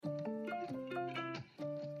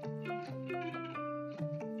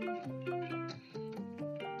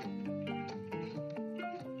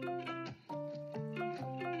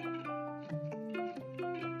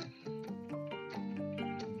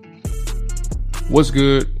What's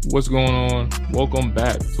good? What's going on? Welcome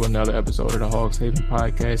back to another episode of the Hogs Haven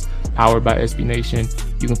podcast, powered by SB Nation.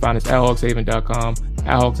 You can find us at hogshaven.com,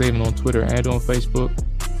 at hogshaven on Twitter and on Facebook.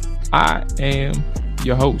 I am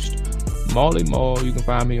your host, Molly Maul. You can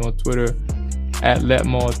find me on Twitter at Let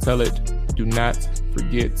Maul Tell It. Do not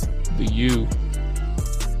forget the U.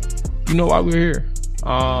 You know why we're here.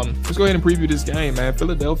 Let's go ahead and preview this game, man.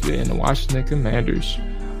 Philadelphia and the Washington Commanders.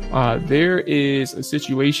 There is a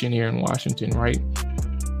situation here in Washington, right?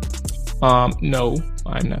 No,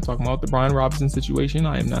 I'm not talking about the Brian Robinson situation.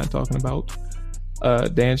 I am not talking about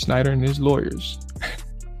Dan Snyder and his lawyers.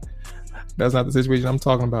 That's not the situation I'm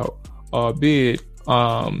talking about. Albeit,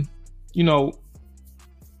 are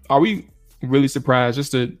we really surprised?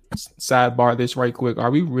 Just to sidebar this right quick,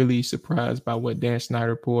 are we really surprised by what Dan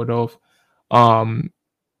Snyder pulled off?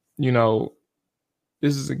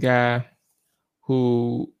 This is a guy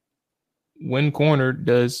who, when cornered,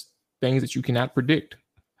 does things that you cannot predict.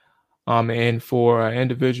 And for an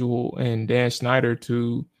individual and Dan Snyder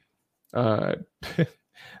to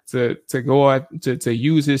to go out to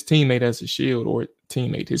use his teammate as a shield, or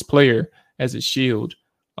his player as a shield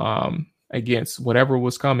against whatever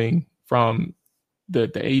was coming from the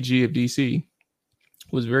AG of DC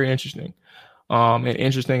was very interesting. And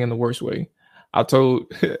interesting in the worst way. I told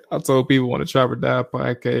people on the Trapper Die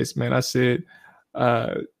podcast, man, I said,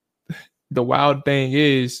 the wild thing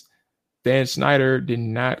is Dan Snyder did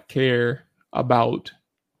not care about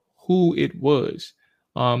who it was.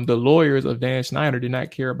 The lawyers of Dan Snyder did not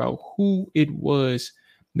care about who it was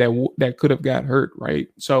that could have got hurt, right?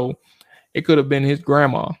 So it could have been his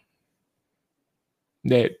grandma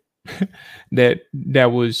that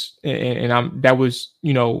was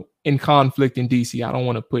in conflict in DC. I don't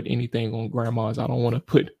want to put anything on grandmas. I don't want to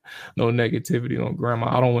put no negativity on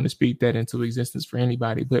grandma. I don't want to speak that into existence for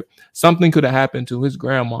anybody, but something could have happened to his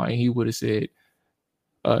grandma and he would have said,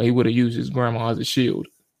 he would have used his grandma as a shield.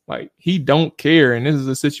 Like, he don't care. And this is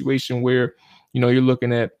a situation where, you're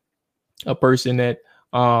looking at a person that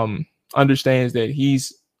understands that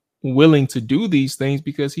he's willing to do these things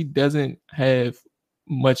because he doesn't have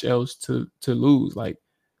much else to lose. Like,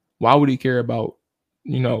 why would he care about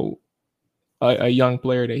a young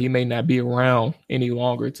player that he may not be around any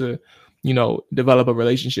longer to develop a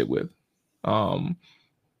relationship with, and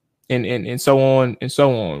so on and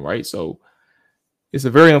so on, right? So it's a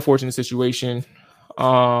very unfortunate situation.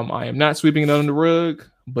 I am not sweeping it under the rug,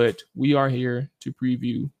 but we are here to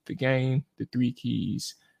preview the game, the three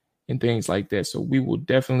keys, and things like that. So we will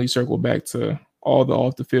definitely circle back to all the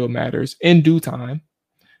off the field matters in due time,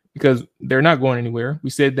 because they're not going anywhere. We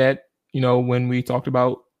said that, when we talked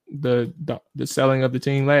about the selling of the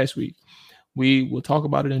team last week. We will talk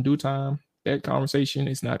about it in due time. That conversation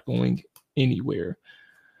is not going anywhere.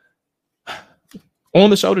 On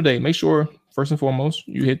the show today, make sure, first and foremost,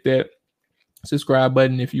 you hit that subscribe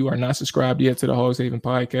button. If you are not subscribed yet to the Hogs Haven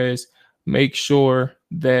podcast, make sure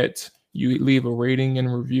that you leave a rating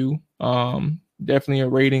and review. Definitely a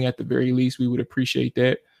rating at the very least. We would appreciate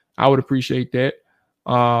that. I would appreciate that.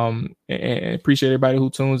 And appreciate everybody who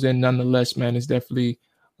tunes in. Nonetheless, man, it's definitely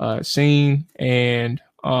seen and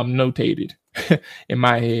notated in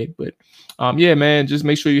my head. But yeah, man, just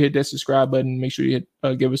make sure you hit that subscribe button. Make sure you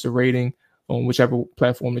give us a rating on whichever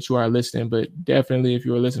platform that you are listening. But definitely, if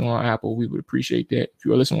you're listening on Apple, we would appreciate that. If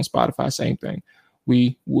you're listening on Spotify, same thing.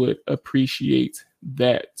 We would appreciate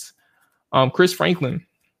that. Chris Franklin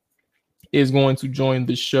is going to join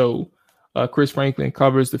the show. Chris Franklin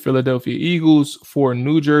covers the Philadelphia Eagles for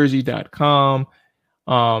NewJersey.com.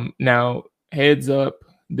 Now, heads up,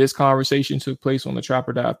 this conversation took place on the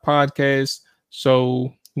Trapper Dive podcast,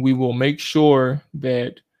 so we will make sure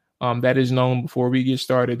that that is known before we get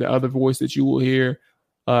started. The other voice that you will hear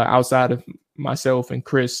outside of myself and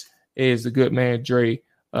Chris is the good man Dre,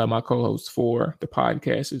 my co-host for the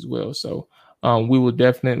podcast as well. So we will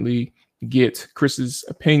definitely get Chris's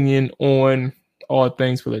opinion on all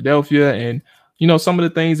things Philadelphia and, some of the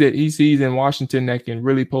things that he sees in Washington that can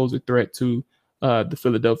really pose a threat to the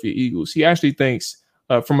Philadelphia Eagles. He actually thinks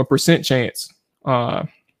from a percent chance, now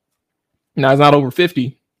it's not over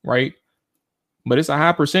 50, right? But it's a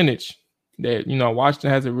high percentage that, Washington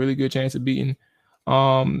has a really good chance of beating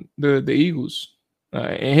the Eagles.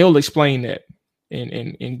 And he'll explain that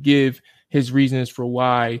and give his reasons for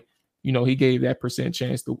why, he gave that percent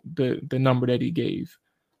chance, the number that he gave.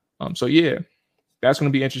 So, yeah. That's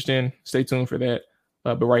going to be interesting. Stay tuned for that.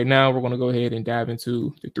 But right now, we're going to go ahead and dive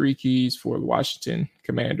into the three keys for the Washington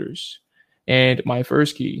Commanders. And my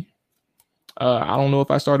first key, I don't know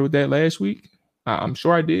if I started with that last week. I'm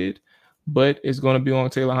sure I did, but it's going to be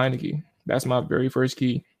on Taylor Heinicke. That's my very first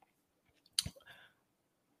key.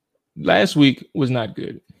 last week was not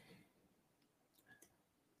good.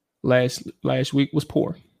 Last week was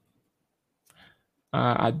poor.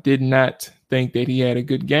 I did not think that he had a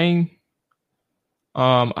good game.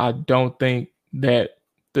 I don't think that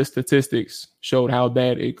the statistics showed how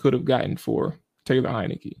bad it could have gotten for Taylor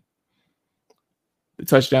Heinicke. The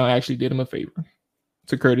touchdown actually did him a favor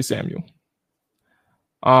to Curtis Samuel.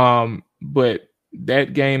 But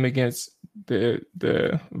that game against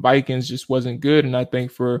the Vikings just wasn't good. And I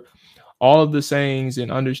think for all of the sayings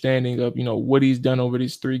and understanding of, what he's done over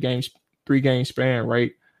this three game span,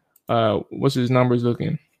 right? What's his numbers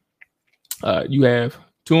looking? You have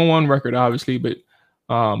 2-1 record, obviously, but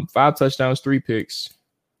 5 touchdowns, 3 picks,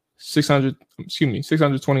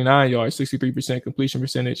 629 yards, 63% completion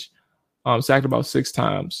percentage, sacked about 6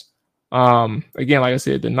 times. Again, like I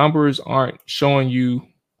said, the numbers aren't showing you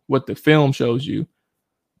what the film shows you,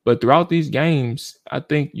 but throughout these games, I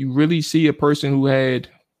think you really see a person who had,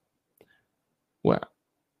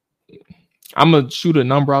 I'm going to shoot a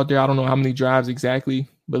number out there. I don't know how many drives exactly,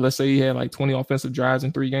 but let's say he had like 20 offensive drives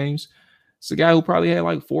in 3 games. It's a guy who probably had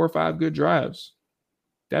like 4 or 5 good drives.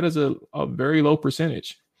 That is a very low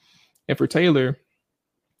percentage. And for Taylor,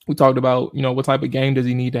 we talked about, what type of game does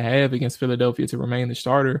he need to have against Philadelphia to remain the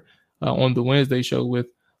starter on the Wednesday show with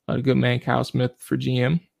the good man Kyle Smith for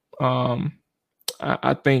GM.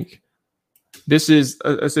 I think this is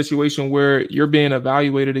a situation where you're being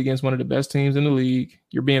evaluated against one of the best teams in the league.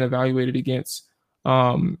 You're being evaluated against,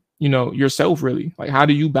 yourself, really. Like, how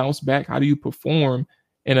do you bounce back? How do you perform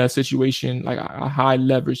in a situation like a high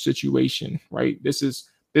leverage situation, right? This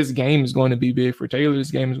game is going to be big for Taylor.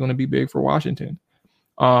 This game is going to be big for Washington.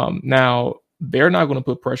 Now, they're not going to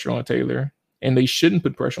put pressure on Taylor, and they shouldn't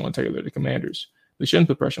put pressure on Taylor, the Commanders. They shouldn't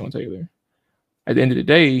put pressure on Taylor. At the end of the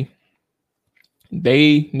day,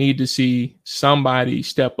 they need to see somebody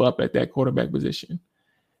step up at that quarterback position.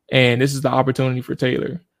 And this is the opportunity for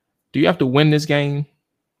Taylor. Do you have to win this game?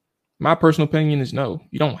 My personal opinion is no.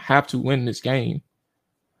 You don't have to win this game.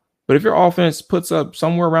 But if your offense puts up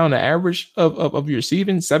somewhere around the average of your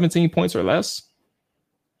receiving, 17 points or less,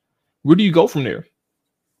 where do you go from there?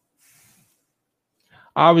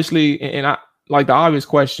 Obviously, and I like the obvious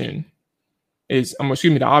question is,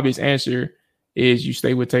 the obvious answer is you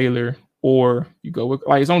stay with Taylor or you go with,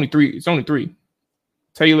 like, it's only three.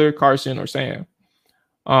 Taylor, Carson, or Sam.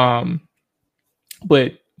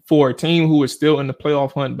 But for a team who is still in the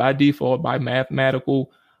playoff hunt by default, by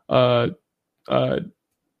mathematical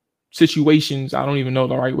situations, I don't even know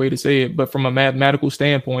the right way to say it, but from a mathematical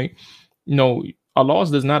standpoint, a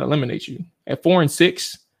loss does not eliminate you. At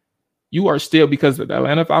 4-6, you are still, because the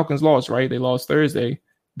Atlanta Falcons lost, right? They lost Thursday.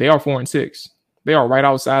 They are 4-6. They are right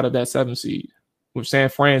outside of that 7 seed, with San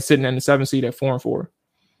Fran sitting in the 7 seed at 4-4.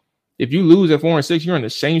 If you lose at 4-6, you're in the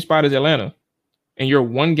same spot as Atlanta, and you're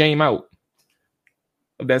 1 game out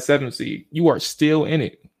of that 7 seed. You are still in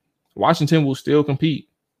it. Washington will still compete.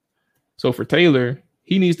 So for Taylor,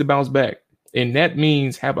 he needs to bounce back, and that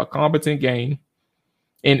means have a competent game.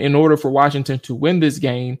 And in order for Washington to win this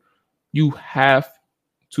game, you have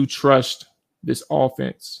to trust this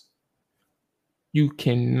offense. You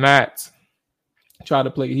cannot try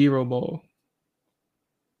to play hero ball.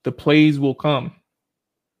 The plays will come.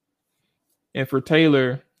 And for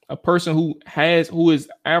Taylor, a person who is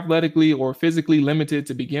athletically or physically limited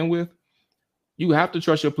to begin with, you have to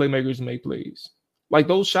trust your playmakers to make plays. Like,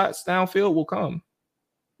 those shots downfield will come.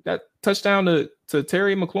 That touchdown to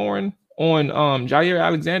Terry McLaurin on Jair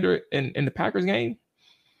Alexander in the Packers game,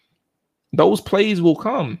 those plays will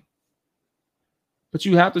come. But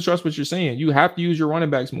you have to trust what you're saying. You have to use your running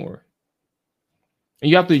backs more. And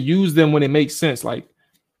you have to use them when it makes sense. Like,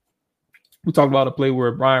 we talked about a play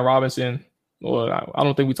where Brian Robinson, or I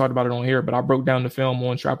don't think we talked about it on here, but I broke down the film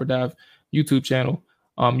on Trapper Dive YouTube channel.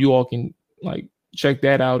 You all can check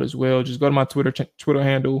that out as well. Just go to my Twitter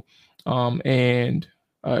handle, and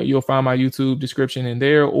you'll find my YouTube description in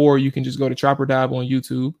there, or you can just go to Trapper Dive on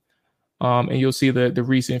YouTube, and you'll see the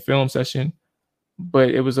recent film session. But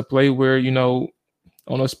it was a play where,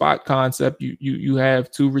 on a spot concept, you have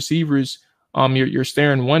 2 receivers. You're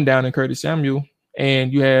staring one down in Curtis Samuel,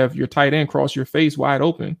 and you have your tight end cross your face wide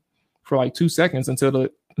open for like 2 seconds until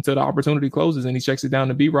the opportunity closes, and he checks it down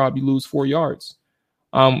to B-Rob. You lose 4 yards.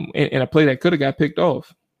 In a play that could have got picked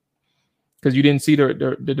off because you didn't see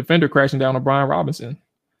the defender crashing down on Brian Robinson.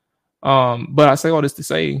 But I say all this to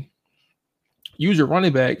say, use your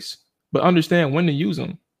running backs, but understand when to use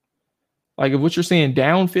them. Like, if what you're saying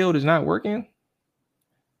downfield is not working,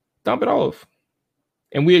 dump it off.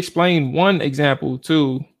 And we explained one example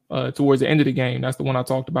too towards the end of the game. That's the one I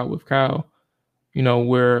talked about with Kyle,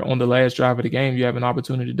 where on the last drive of the game, you have an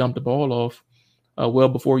opportunity to dump the ball off. well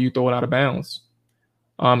before you throw it out of bounds.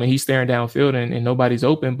 And he's staring downfield and nobody's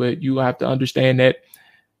open, but you have to understand that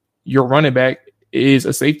your running back is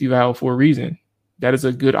a safety valve for a reason. That is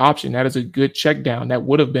a good option. That is a good check down. That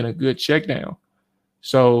would have been a good check down.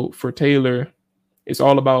 So for Taylor, it's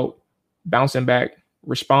all about bouncing back,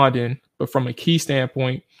 responding. But from a key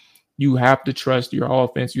standpoint, you have to trust your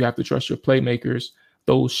offense. You have to trust your playmakers.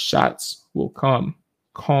 Those shots will come.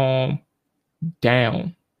 Calm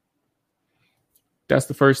down. That's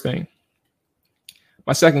the first thing.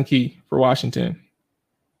 My second key for Washington,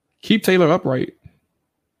 keep Taylor upright.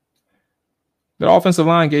 The offensive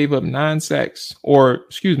line gave up 9 sacks,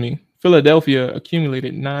 Philadelphia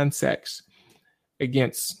accumulated 9 sacks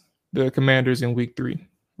against the Commanders in week 3,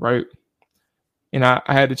 right? And I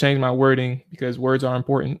had to change my wording because words are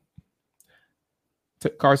important.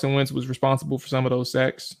 Carson Wentz was responsible for some of those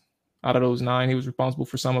sacks. Out of those 9, he was responsible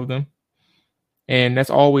for some of them. And that's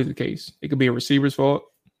always the case. It could be a receiver's fault.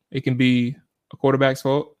 It can be a quarterback's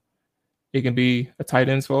fault. It can be a tight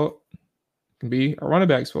end's fault. It can be a running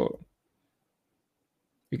back's fault.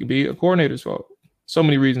 It can be a coordinator's fault. So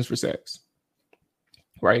many reasons for sacks,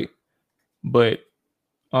 right? But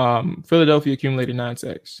Philadelphia accumulated 9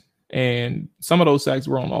 sacks. And some of those sacks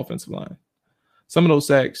were on the offensive line. Some of those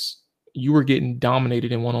sacks, you were getting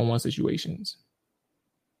dominated in one-on-one situations.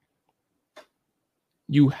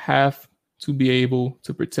 You have to be able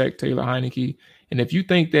to protect Taylor Heinicke. And if you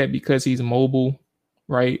think that because he's mobile,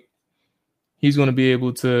 right, he's going to be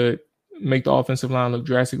able to make the offensive line look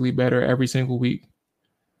drastically better every single week,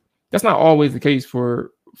 that's not always the case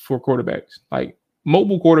for quarterbacks. Like,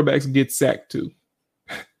 mobile quarterbacks get sacked too.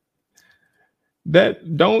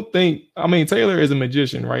 Taylor is a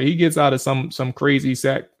magician, right? He gets out of some crazy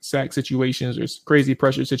sack situations or crazy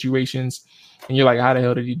pressure situations, and you're like, how the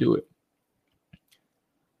hell did he do it?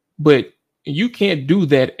 But you can't do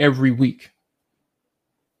that every week.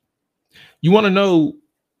 You want to know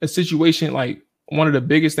a situation, like one of the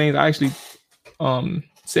biggest things, I actually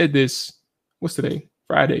said this, what's today?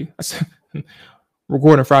 Friday. I said,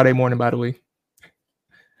 recording Friday morning, by the way,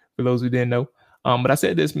 for those who didn't know. But I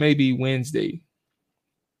said this maybe Wednesday.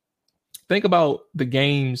 Think about the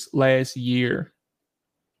games last year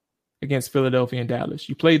against Philadelphia and Dallas.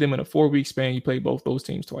 You played them in a 4-week span. You played both those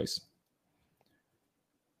teams twice.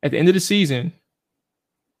 At the end of the season,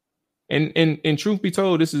 and truth be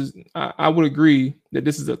told, I would agree that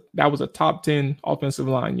that was a top 10 offensive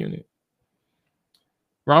line unit.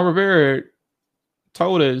 Ron Rivera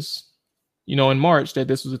told us, in March, that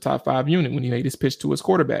this was a top 5 unit when he made his pitch to his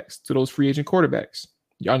quarterbacks, to those free agent quarterbacks.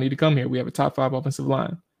 Y'all need to come here. We have a top 5 offensive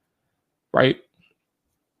line, right?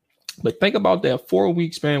 But think about that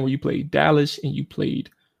 4-week span where you played Dallas and you played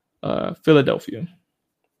Philadelphia.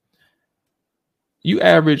 You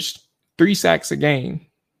averaged 3 sacks a game,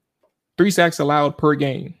 3 sacks allowed per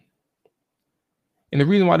game. And the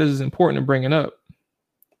reason why this is important to bring it up,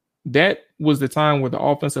 that was the time where the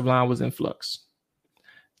offensive line was in flux.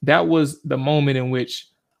 That was the moment in which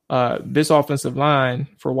this offensive line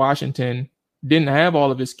for Washington didn't have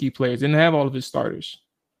all of his key players, didn't have all of his starters,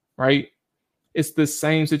 right? It's the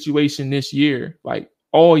same situation this year, like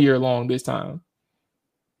all year long this time.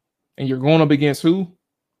 And you're going up against who?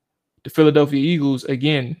 The Philadelphia Eagles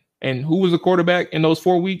again. And who was the quarterback in those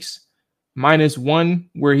 4 weeks? -1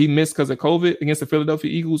 where he missed because of COVID against the Philadelphia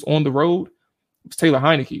Eagles on the road. It was Taylor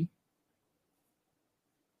Heinicke.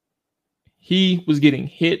 He was getting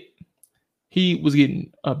hit. He was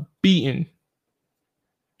getting beaten.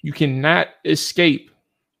 You cannot escape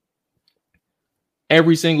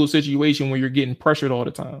every single situation where you're getting pressured all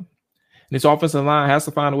the time. And this offensive line has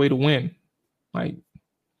to find a way to win. Like,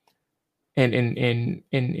 and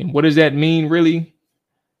what does that mean, really?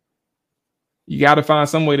 You got to find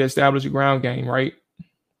some way to establish a ground game, right?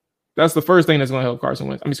 That's the first thing that's going to help Carson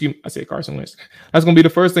Wentz. I said Carson Wentz. That's going to be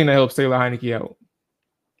the first thing that helps Taylor Heinicke out.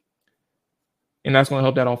 And that's going to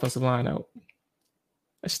help that offensive line out.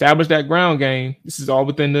 Establish that ground game. This is all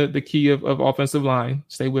within the key of offensive line.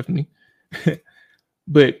 Stay with me.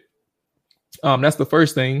 But that's the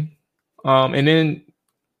first thing. And then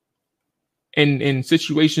in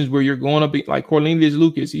situations where you're going up, like Cornelius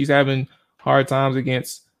Lucas, he's having hard times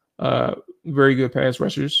against very good pass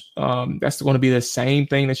rushers. That's going to be the same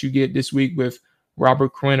thing that you get this week with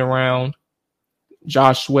Robert Quinn around,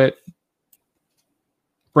 Josh Sweat,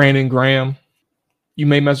 Brandon Graham. You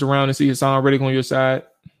may mess around and see Hassan Reddick on your side.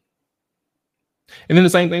 And then the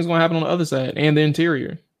same thing's going to happen on the other side and the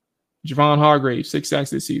interior. Javon Hargrave, 6 sacks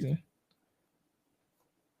this season.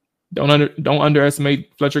 Don't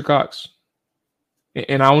underestimate Fletcher Cox.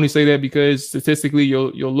 And I only say that because statistically,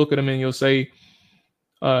 you'll look at him and you'll say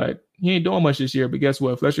he ain't doing much this year. But guess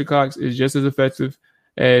what? Fletcher Cox is just as effective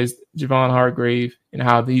as Javon Hargrave and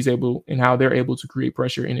how they're able to create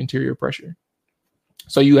pressure and interior pressure.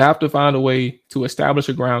 So you have to find a way to establish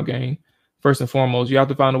a ground game. First and foremost, you have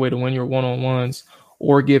to find a way to win your one-on-ones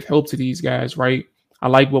or give help to these guys, right? I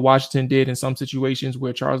like what Washington did in some situations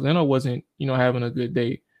where Charles Leno wasn't, having a good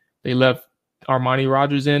day. They left Armani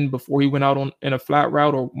Rogers in before he went out in a flat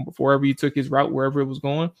route or before he took his route wherever it was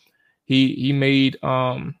going. He made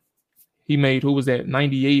who was that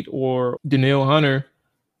 98 or Danielle Hunter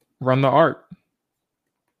run the arc,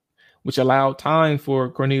 which allowed time for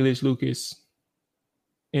Cornelius Lucas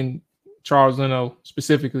and Charles Leno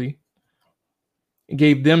specifically. It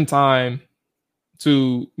gave them time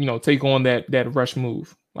to, take on that rush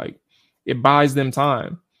move. Like, it buys them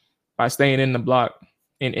time by staying in the block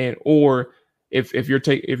or if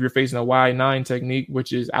you're facing a wide 9 technique,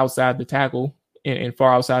 which is outside the tackle and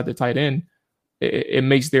far outside the tight end, it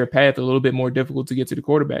makes their path a little bit more difficult to get to the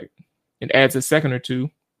quarterback. It adds a second or two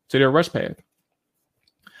to their rush path.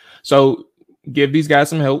 So give these guys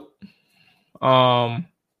some help.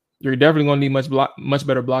 You're definitely going to need much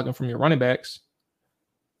better blocking from your running backs,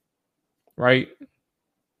 right?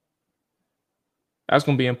 That's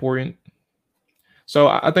going to be important. So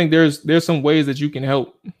I think there's some ways that you can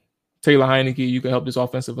help Taylor Heinicke. You can help this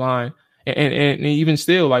offensive line, and even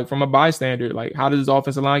still, like, from a bystander, like, how does this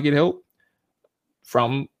offensive line get help?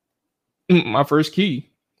 From my first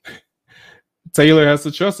key, Taylor has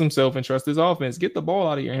to trust himself and trust his offense. Get the ball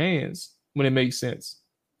out of your hands when it makes sense.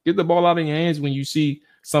 Get the ball out of your hands when you see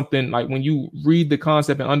something, like when you read the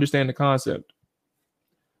concept and understand the concept,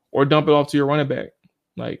 or dump it off to your running back.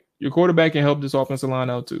 Like, your quarterback can help this offensive line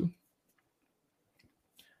out too.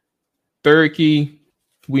 Third key,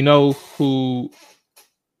 we know who,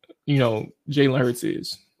 Jalen Hurts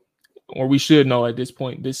is, or we should know at this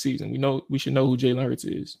point this season. We should know who Jalen Hurts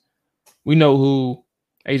is. We know who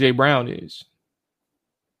AJ Brown is,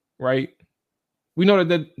 right? We know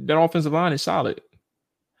that offensive line is solid.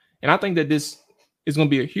 And I think that this is going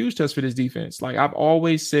to be a huge test for this defense. Like I've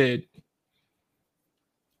always said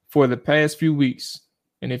for the past few weeks,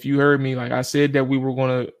 and if you heard me, like I said that we were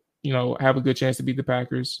going to, have a good chance to beat the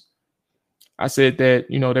Packers. I said that,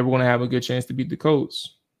 they were going to have a good chance to beat the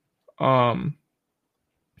Colts. And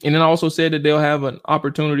then I also said that they'll have an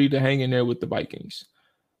opportunity to hang in there with the Vikings.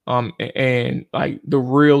 And like the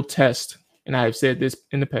real test, and I have said this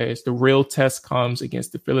in the past, the real test comes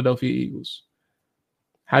against the Philadelphia Eagles.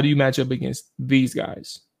 How do you match up against these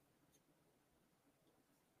guys?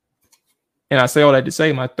 And I say all that to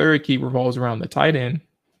say my third key revolves around the tight end,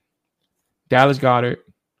 Dallas Goedert,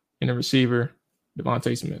 and the receiver,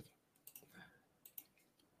 Devontae Smith.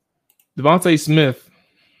 Devontae Smith.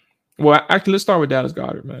 Well, actually, let's start with Dallas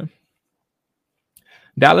Goedert, man.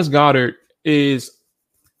 Dallas Goedert is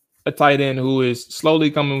a tight end who is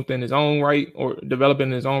slowly coming within his own right or developing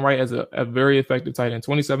in his own right as a very effective tight end.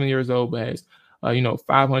 27 years old, but has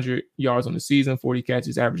 500 yards on the season, 40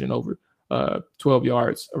 catches, averaging over 12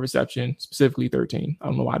 yards a reception, specifically 13. I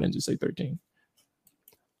don't know why I didn't just say 13.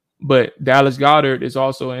 But Dallas Goedert is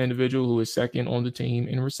also an individual who is second on the team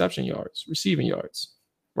in receiving yards,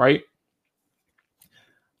 right?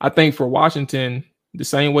 I think for Washington, the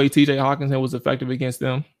same way TJ Hawkinson was effective against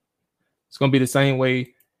them, it's going to be the same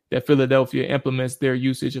way that Philadelphia implements their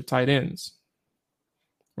usage of tight ends,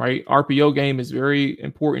 right? RPO game is very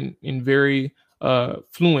important and very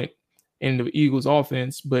fluent in the Eagles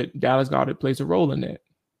offense, but Dallas Goedert plays a role in that.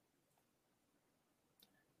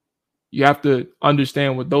 You have to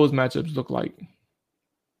understand what those matchups look like,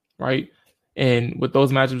 right? And what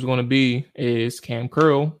those matchups are going to be is Cam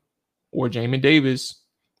Curl or Jamin Davis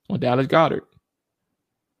on Dallas Goedert.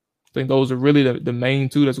 I think those are really the main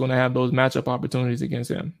two that's going to have those matchup opportunities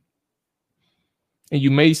against him. And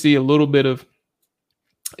you may see a little bit of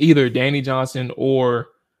either Danny Johnson or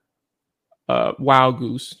Wild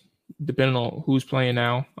Goose, depending on who's playing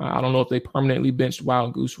now. I don't know if they permanently benched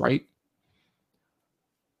Wild Goose, right?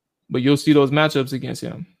 But you'll see those matchups against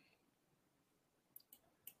him.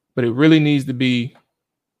 But it really needs to be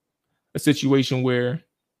a situation where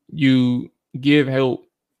you give help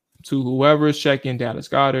to whoever is checking Dallas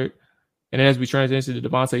Goedert. And then as we transition to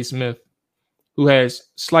Devontae Smith, who has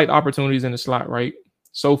slight opportunities in the slot, right?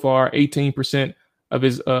 So far, 18% of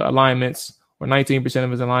his alignments or 19%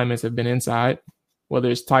 of his alignments have been inside, whether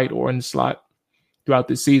it's tight or in the slot throughout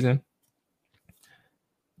this season.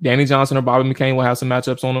 Danny Johnson or Bobby McCain will have some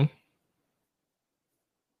matchups on him.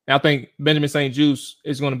 And I think Benjamin St-Juste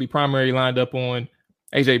is going to be primarily lined up on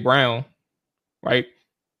A.J. Brown, right?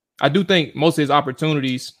 I do think most of his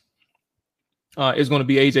opportunities is going to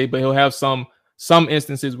be A.J., but he'll have some some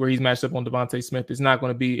instances where he's matched up on Devontae Smith, it's not going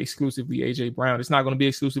to be exclusively A.J. Brown. It's not going to be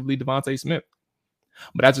exclusively Devontae Smith.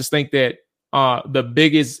 But I just think that the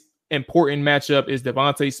biggest important matchup is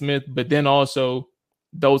Devontae Smith, but then also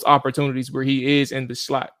those opportunities where he is in the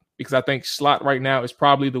slot, because I think slot right now is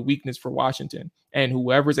probably the weakness for Washington. And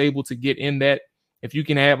whoever's able to get in that, if you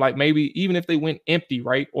can have like maybe even if they went empty,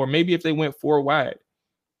 right? Or maybe if they went 4 wide,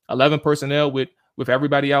 11 personnel with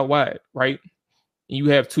everybody out wide, right? And you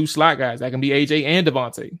have 2 slot guys that can be AJ and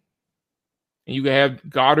Devontae. And you can have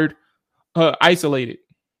Goddard isolated,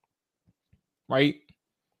 right?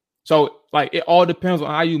 So, like, it all depends on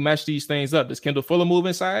how you match these things up. Does Kendall Fuller move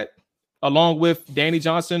inside along with Danny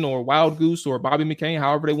Johnson or Wild Goose or Bobby McCain,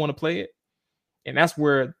 however they want to play it? And that's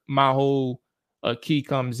where my whole key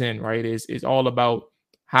comes in, right? Is all about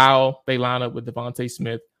how they line up with Devontae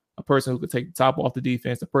Smith, a person who could take the top off the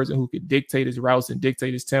defense, a person who could dictate his routes and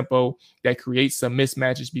dictate his tempo, that creates some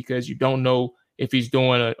mismatches because you don't know if he's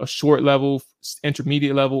doing a short level,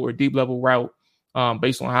 intermediate level, or deep level route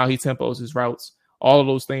based on how he tempos his routes. All of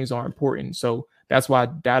those things are important. So that's why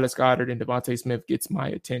Dallas Goedert and Devontae Smith gets my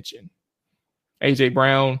attention. A.J.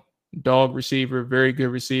 Brown, dog receiver, very good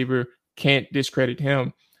receiver. Can't discredit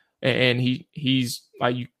him. And he's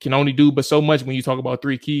like, you can only do but so much when you talk about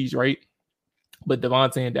 3 keys, right? But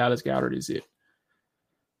Devontae and Dallas Goedert is it.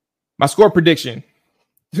 My score prediction,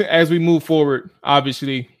 as we move forward,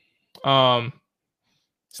 obviously, it's not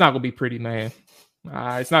going to be pretty, man.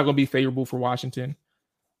 It's not going to be favorable for Washington.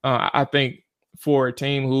 I think for a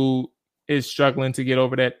team who is struggling to get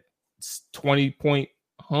over that 20-point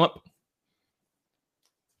hump,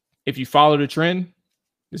 if you follow the trend,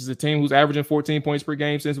 this is a team who's averaging 14 points per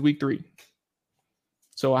game since week 3.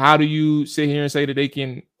 So how do you sit here and say that they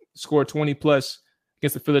can score 20 plus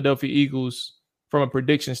against the Philadelphia Eagles from a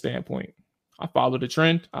prediction standpoint? I follow the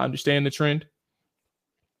trend. I understand the trend.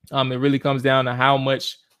 It really comes down to how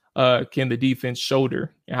much can the defense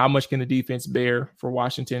shoulder and how much can the defense bear for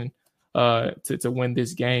Washington to win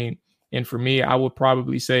this game. And for me, I would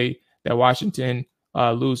probably say that Washington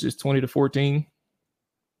loses 20-14,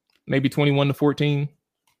 maybe 21-14,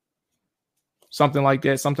 something like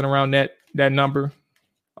that, something around that number.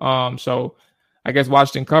 So I guess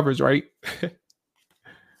Washington covers, right?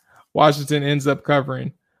 Washington ends up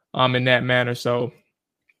covering in that manner. So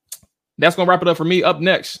that's going to wrap it up for me. Up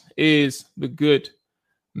next is the good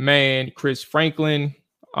man, Chris Franklin.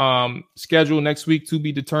 Schedule next week to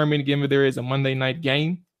be determined, given there is a Monday night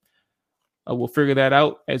game. We'll figure that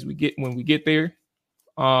out when we get there.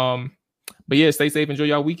 But yeah, stay safe. Enjoy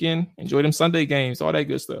y'all weekend. Enjoy them Sunday games, all that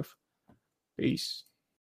good stuff. Peace.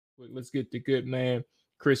 Let's get the good man,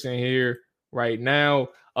 Chris, in here right now.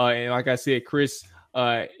 And like I said, Chris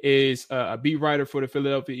is a beat writer for the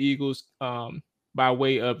Philadelphia Eagles by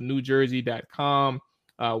way of NewJersey.com.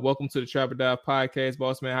 Welcome to the Trap or Dive podcast,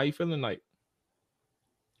 boss man. How you feeling tonight?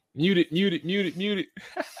 Muted.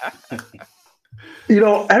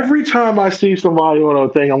 Every time I see somebody on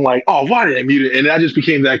a thing, I'm like, oh, why did I mute it? And I just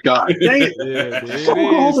became that guy. Dang it.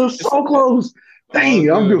 Yeah, so close.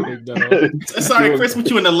 Dang, I'm doing it. Sorry, Chris, put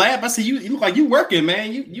you in the lab. I see you look like you working,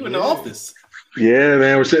 man. You in the office. Yeah,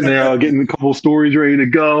 man. We're sitting there getting a couple stories ready to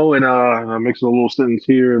go and I'm mixing a little sentence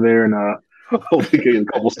here and there and hopefully getting a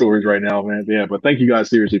couple stories right now, man. Yeah, but thank you guys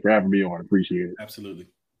seriously for having me on. Appreciate it.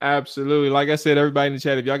 Absolutely. Like I said, everybody in the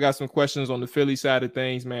chat, if y'all got some questions on the Philly side of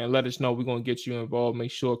things, man, let us know. We're going to get you involved. Make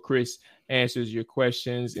sure Chris answers your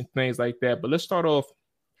questions and things like that. But let's start off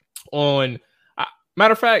on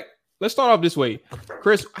matter of fact, let's start off this way.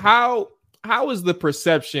 Chris, how is the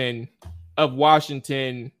perception of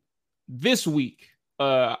Washington this week?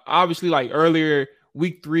 Obviously, like earlier,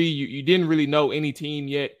 week 3, you didn't really know any team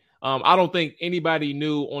yet. I don't think anybody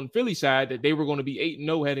knew on Philly side that they were going to be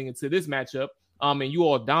 8-0 heading into this matchup. And you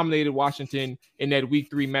all dominated Washington in that week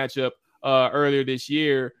 3 matchup earlier this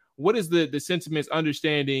year. What is the sentiments,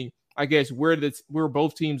 understanding, I guess, where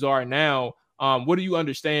both teams are now? What do you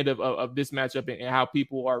understand of this matchup and how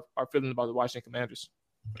people are feeling about the Washington Commanders?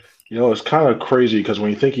 It's kind of crazy because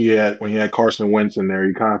when you had Carson Wentz in there,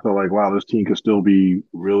 you kind of felt like, wow, this team could still be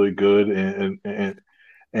really good,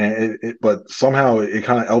 but somehow it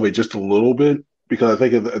kind of elevated just a little bit because I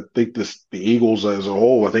think the Eagles as a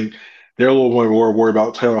whole, I think they're a little more worried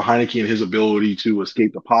about Taylor Heineke and his ability to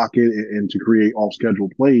escape the pocket and to create off-schedule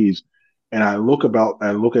plays. And I look at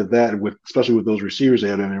that especially with those receivers they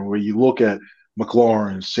had in there, where you look at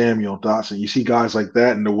McLaurin, Samuel, Dotson, you see guys like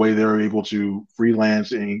that and the way they're able to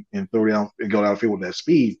freelance and throw down and go downfield with that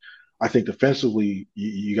speed. I think defensively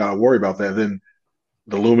you got to worry about that. Then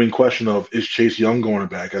the looming question of, is Chase Young going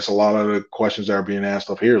back? That's a lot of the questions that are being asked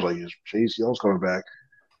up here. Is like, is Chase Young's coming back?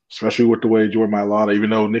 Especially with the way Jordan Mailata, even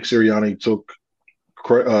though Nick Sirianni took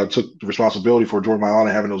took responsibility for Jordan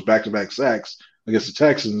Mailata having those back-to-back sacks against the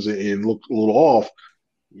Texans and looked a little off.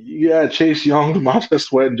 Yeah, Chase Young, Montez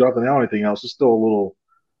Sweat, and Jonathan Allen, anything else is still a little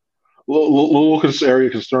area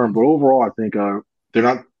of concern. But overall, I think they're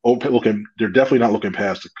not looking. They're definitely not looking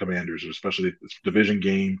past the Commanders, especially this division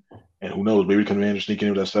game. And who knows, maybe the Commanders sneaking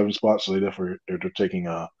into that 7th spot. So they're taking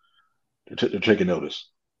they're taking notice.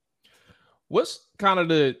 What's kind of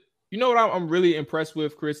what I'm really impressed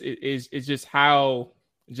with, Chris, is just how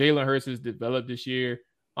Jalen Hurts has developed this year.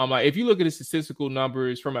 Like if you look at the statistical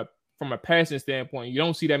numbers from a passing standpoint, you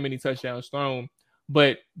don't see that many touchdowns thrown,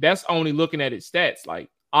 but that's only looking at his stats. Like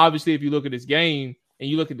obviously, if you look at his game and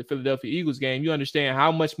you look at the Philadelphia Eagles game, you understand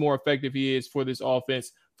how much more effective he is for this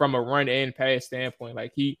offense from a run and pass standpoint.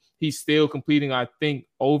 Like he's still completing, I think,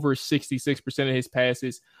 over 66% of his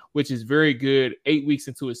passes, which is very good 8 weeks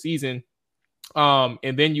into a season.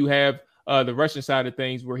 And then you have the rushing side of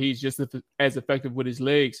things where he's just as effective with his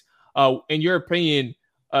legs. In your opinion,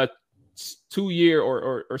 2-year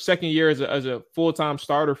or second year as a full-time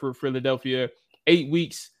starter for Philadelphia, 8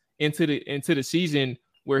 weeks into the season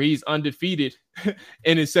where he's undefeated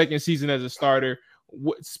in his second season as a starter.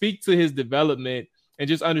 Speak to his development and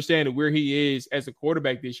just understand where he is as a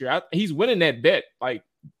quarterback this year. He's winning that bet. Like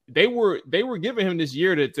they were giving him this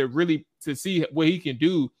year to really see what he can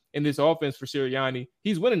do in this offense for Sirianni.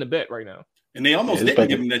 He's winning the bet right now. And they almost didn't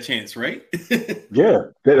give him that chance, right? Yeah.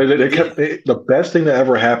 The best thing that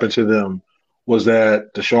ever happened to them was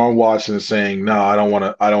that Deshaun Watson is saying, no, I don't want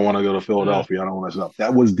to go to Philadelphia. I don't want to stop.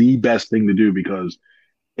 That was the best thing to do, because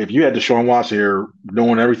if you had Deshaun Watson here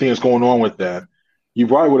knowing everything that's going on with that, you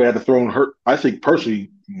probably would have had to throw in Hurts. I think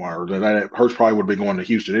personally, Mar, that Hurts probably would have been going to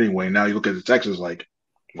Houston anyway. Now you look at the Texans like,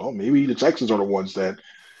 well, maybe the Texans are the ones that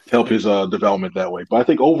help his development that way. But I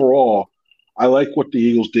think overall, I like what the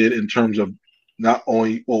Eagles did in terms of not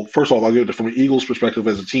only – well, first of all, I'll give it from the Eagles' perspective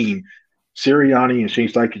as a team. Sirianni and Shane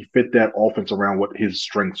Steichen fit that offense around what his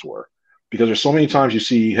strengths were. Because there's so many times you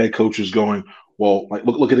see head coaches going, well, like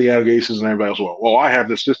look at the allegations and everybody else. Well, I have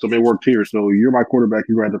this system. It worked here. So you're my quarterback.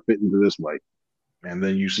 You're going to have to fit into this way. And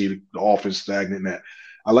then you see the offense stagnant in that.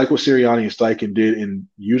 I like what Sirianni and Steichen did in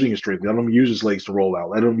using his strength. Let him use his legs to roll out.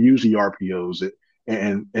 Let him use the RPOs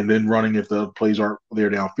and then running if the plays aren't there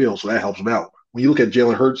downfield. So that helps him out. When you look at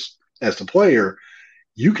Jalen Hurts as the player,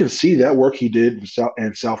 you can see that work he did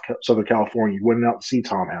in Southern California. You went out to see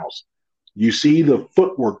Tom House. You see the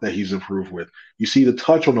footwork that he's improved with. You see the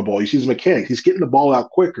touch on the ball. You see his mechanics. He's getting the ball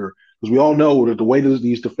out quicker, because we all know that the way that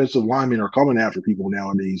these defensive linemen are coming after people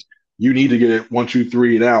nowadays, you need to get it 1, 2,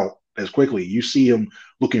 3 it out as quickly. You see him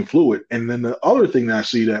looking fluid. And then the other thing that I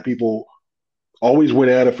see that people always went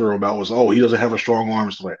at it for him about was, he doesn't have a strong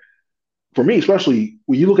arm. For me, especially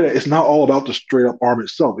when you look at it, it's not all about the straight up arm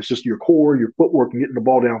itself. It's just your core, your footwork, and getting the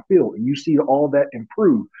ball downfield. And you see all that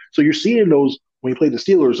improve. So you're seeing those, when he played the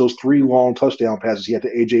Steelers, those 3 long touchdown passes he had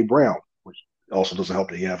to A.J. Brown, which also doesn't help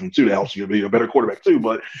that you have him too. That helps you be a better quarterback too.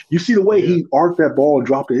 But you see the way he arced that ball and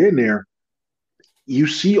dropped it in there. You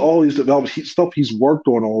see all these developments, stuff he's worked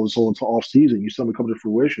on all this whole off season. You see him come to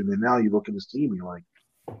fruition, and now you look at his team and you're like,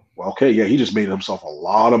 well, okay, yeah, he just made himself a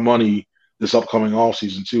lot of money this upcoming off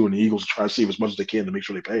season too, and the Eagles try to save as much as they can to make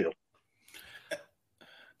sure they pay him.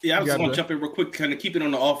 Yeah, I was going to jump in real quick, kind of keep it on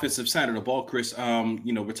the offensive side of the ball, Chris.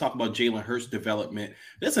 We're talking about Jalen Hurts' development.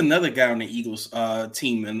 There's another guy on the Eagles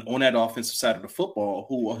team and on that offensive side of the football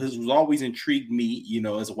who has always intrigued me,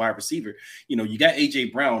 as a wide receiver. You got A.J.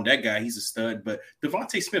 Brown, that guy, he's a stud. But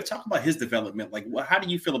Devontae Smith, talk about his development. Like, how do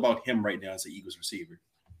you feel about him right now as an Eagles receiver?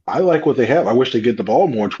 I like what they have. I wish they get the ball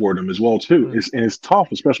more toward him as well too. It's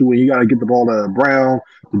tough, especially when you got to get the ball to Brown,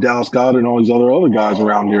 to Dallas Goedert, and all these other guys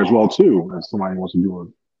around here as well too. If somebody wants to do a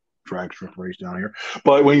drag strip race down here,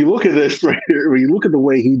 but when you look at this right here, when you look at the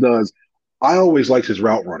way he does, I always liked his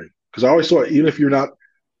route running, because I always thought, even if you're not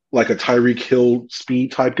like a Tyreek Hill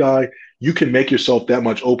speed type guy, you can make yourself that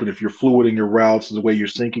much open if you're fluid in your routes and the way you're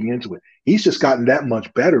sinking into it. He's just gotten that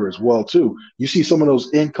much better as well too. You see some of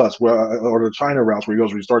those in cuts or the China routes where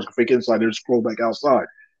he starts to fake inside and scroll back outside.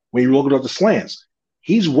 When you look at the slants,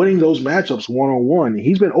 he's winning those matchups one-on-one.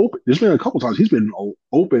 He's been open. There's been a couple times he's been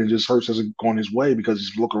open and just Hurts hasn't gone his way because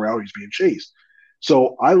he's looking around, he's being chased.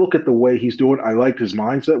 So I look at the way he's doing. I like his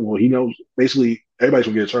mindset. Well, he knows basically everybody's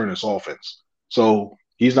going to get a turn in this offense. So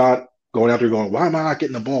he's not going out there going, why am I not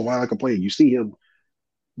getting the ball? Why am I complaining? You see him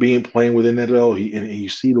playing within that though, and you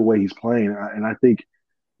see the way he's playing. And I think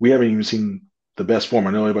we haven't even seen the best form.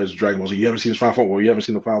 I know everybody's Dragon Ball Z. You haven't seen his final form. Well, you haven't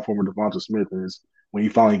seen the final form of Devonta Smith. And when he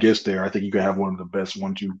finally gets there, I think you can have one of the best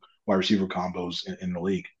 1-2 wide receiver combos in the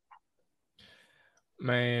league.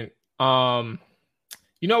 Man,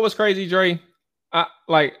 you know what's crazy, Dre? I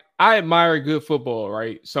I admire good football,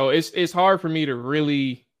 right? So it's hard for me to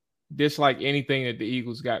really dislike anything that the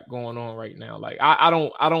Eagles got going on right now. Like I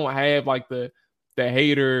don't have like the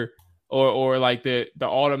hater or like the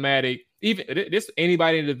automatic, even this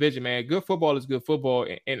anybody in the division, man. Good football is good football,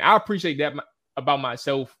 and I appreciate that about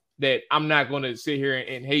myself, that I'm not going to sit here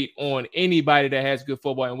and hate on anybody that has good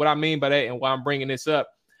football. And what I mean by that, and why I'm bringing this up,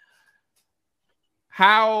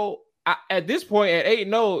 at this point at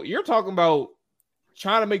 8-0, you're talking about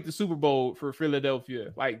trying to make the Super Bowl for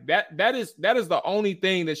Philadelphia. Like that is the only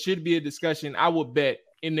thing that should be a discussion, I would bet,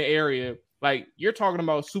 in the area. Like, you're talking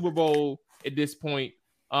about Super Bowl at this point.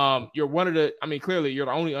 You're one of the, I mean, clearly you're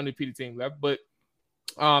the only undefeated team left, but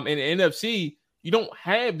in the NFC, you don't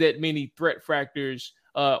have that many threat factors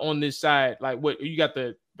on this side. Like, what you got,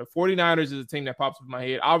 the 49ers is a team that pops up in my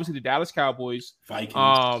head. Obviously the Dallas Cowboys, Vikings.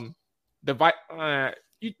 What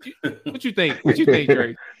you think? What you think,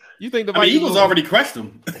 Drake? You think the Vikings Eagles already crushed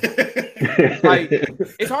them? Like,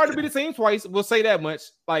 it's hard to be the team twice. We'll say that much.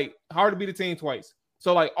 Like, hard to be the team twice.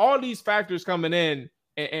 So, like, all these factors coming in,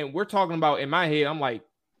 and we're talking about, in my head, I'm like,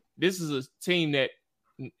 this is a team that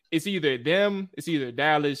it's either them, it's either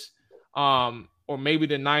Dallas, or maybe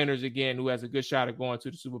the Niners again, who has a good shot at going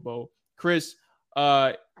to the Super Bowl. Chris,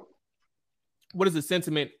 what is the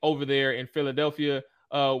sentiment over there in Philadelphia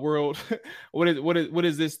world? What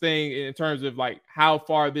is this thing in terms of like how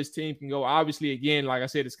far this team can go? Obviously, again, like I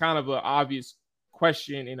said, it's kind of an obvious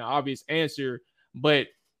question and an obvious answer, but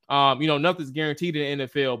nothing's guaranteed in the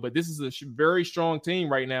NFL. But this is a very strong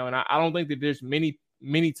team right now, and I don't think that there's many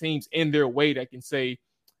teams in their way that can say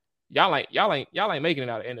y'all ain't making it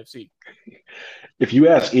out of NFC. If you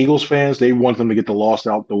ask Eagles fans, they want them to get the loss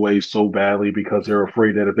out the way so badly because they're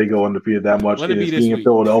afraid that if they go undefeated that much, it's being in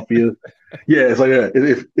Philadelphia. Yeah, it's like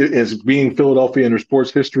it's being Philadelphia in their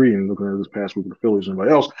sports history, and looking at this past week with the Phillies and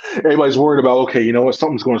everybody else, everybody's worried about, okay, you know what,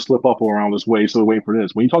 something's going to slip up around this way, so they wait for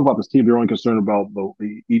this. When you talk about this team, they're only concerned about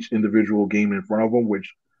each individual game in front of them,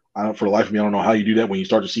 which for the life of me, I don't know how you do that when you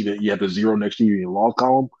start to see that you have the 0 next to you in your loss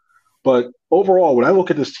column. But overall, when I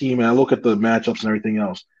look at this team and I look at the matchups and everything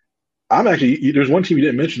else, I'm actually, there's one team you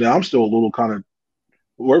didn't mention that I'm still a little kind of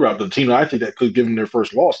worried about. The team that I think that could give them their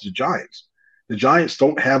first loss, the Giants. The Giants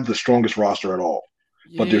don't have the strongest roster at all.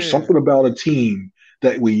 Yeah. But there's something about a team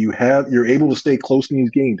that when you're able to stay close in these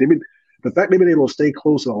games. The fact they've been able to stay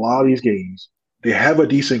close in a lot of these games, they have a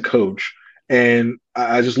decent coach. And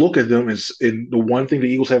I just look at them and the one thing the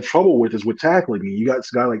Eagles have trouble with is with tackling. You got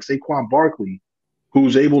this guy like Saquon Barkley,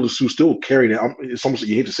 who's able to still carry that. It's almost,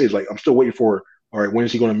 you hate to say, it's like, I'm still waiting for, all right, when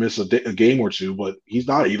is he going to miss a game or two? But he's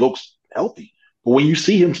not. He looks healthy. But when you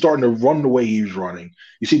see him starting to run the way he's running,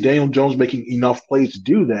 you see Daniel Jones making enough plays to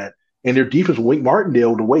do that. And their defense, Wink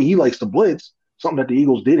Martindale, the way he likes to blitz, something that the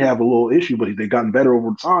Eagles did have a little issue, but they've gotten better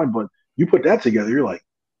over time. But you put that together, you're like,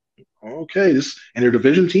 okay, and their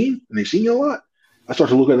division team, and they've seen you a lot. I start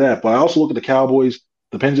to look at that. But I also look at the Cowboys.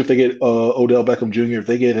 Depends if they get Odell Beckham Jr. If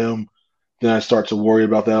they get him, then I start to worry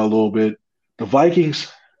about that a little bit. The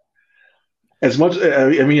Vikings, as much,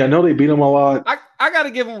 I mean, I know they beat them a lot. I got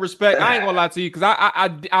to give them respect. I ain't gonna lie to you, because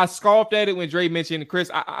I scoffed at it when Dre mentioned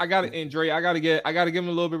Chris. I got to, and Dre, I got to give him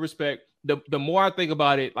a little bit of respect. The more I think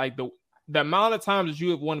about it, like the amount of times that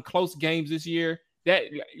you have won close games this year, that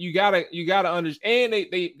you gotta understand. And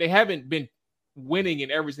they haven't been winning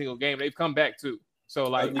in every single game. They've come back too. So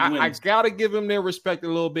like I gotta give them their respect a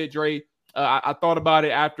little bit, Dre. I thought about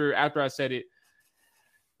it after I said it.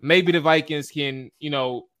 Maybe the Vikings can,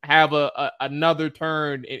 have another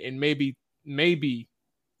turn and maybe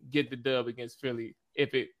get the dub against Philly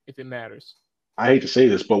if it matters. I hate to say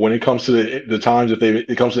this, but when it comes to the times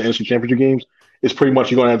it comes to the NFC Championship games, it's pretty much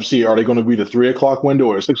you're going to have to see, are they going to be the 3 o'clock window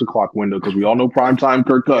or a 6 o'clock window? Because we all know primetime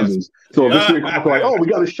Kirk Cousins. Yes. So if it's 3 o'clock, we're like, oh, we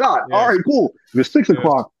got a shot. Yes. All right, cool. If it's 6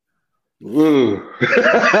 o'clock, yes.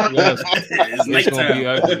 It's gonna be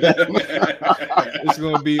ugly. It's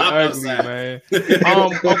gonna be ugly, man.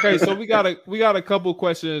 Okay, so we got a couple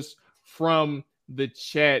questions from the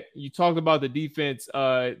chat. You talked about the defense,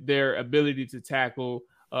 their ability to tackle.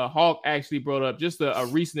 Hawk actually brought up just a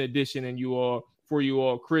recent addition for you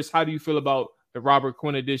all. Chris, how do you feel about the Robert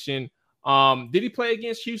Quinn addition? Did he play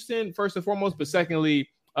against Houston first and foremost? But secondly,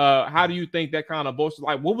 how do you think that kind of bolsters?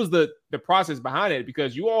 Like, what was the process behind it?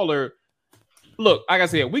 Because you all are. Look, like I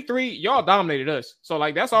said, week 3, y'all dominated us. So,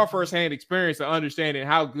 like, that's our firsthand experience of understanding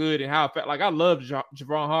how good and how – like, I love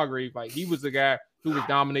Javon Hargrave. Like, he was the guy who was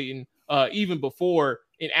dominating even before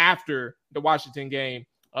and after the Washington game.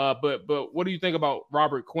 But what do you think about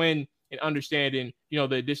Robert Quinn and understanding, the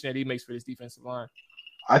addition that he makes for this defensive line?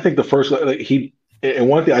 I think the first And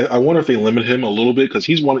one thing, I wonder if they limit him a little bit because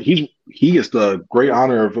he gets the great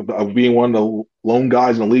honor of being one of the lone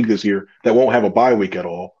guys in the league this year that won't have a bye week at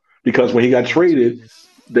all because when he got traded, Jesus.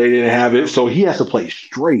 they didn't have it, so he has to play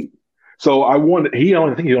straight. So I think he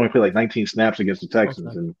only played like 19 snaps against the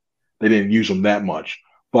Texans, and they didn't use him that much.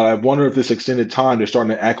 But I wonder if this extended time they're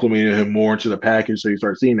starting to acclimate him more into the package, so you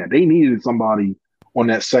start seeing that they needed somebody on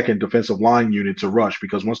that second defensive line unit to rush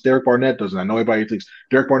because once Derek Barnett doesn't, I know everybody thinks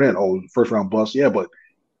Derek Barnett, first round bust, yeah, but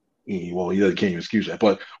he can't even excuse that.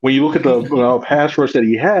 But when you look at the pass rush that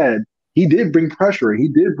he had, he did bring pressure. He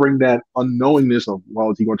did bring that unknowingness of,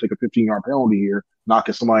 well, is he going to take a 15-yard penalty here,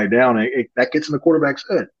 knocking somebody down? And that gets in the quarterback's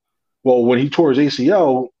head. Well, when he tore his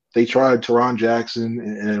ACL, they tried Teron Jackson,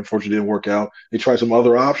 and unfortunately didn't work out. They tried some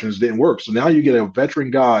other options, didn't work. So now you get a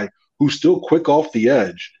veteran guy who's still quick off the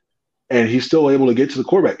edge, and he's still able to get to the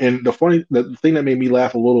quarterback. And the thing that made me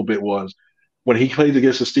laugh a little bit was when he played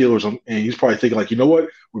against the Steelers, and he's probably thinking like, you know what,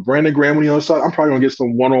 with Brandon Graham on the other side, I'm probably gonna get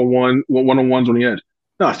some one-on-ones on the edge.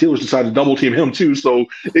 No, Steelers decided to double team him too, so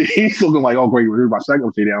he's looking like, oh great, here's my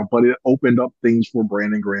second stay down. But it opened up things for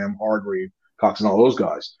Brandon Graham, Hargrave, Cox, and all those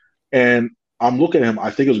guys. And I'm looking at him.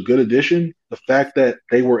 I think it was a good addition. The fact that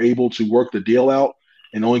they were able to work the deal out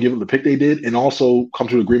and only give him the pick they did, and also come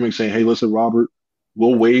to an agreement saying, hey, listen, Robert,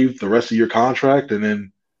 we'll waive the rest of your contract, and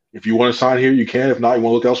then if you want to sign here, you can. If not, you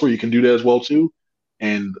want to look elsewhere, you can do that as well too.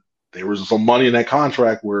 And there was some money in that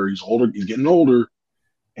contract where he's getting older,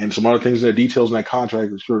 and some other things that details in that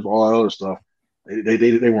contract, as sure as all that other stuff. They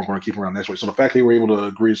weren't going to keep him around next week. So the fact they were able to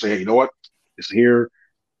agree to say, hey, you know what, it's here,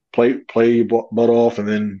 play your butt off, and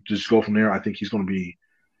then just go from there. I think he's going to be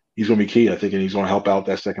key. I think, and he's going to help out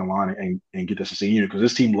that second line and get that sustained unit because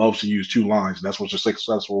this team loves to use two lines, and that's what's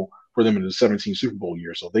successful for them in the 17 Super Bowl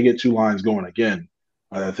year. So if they get two lines going again,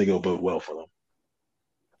 I think it'll bode well for them.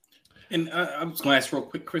 And I was going to ask real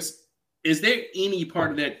quick, Chris, is there any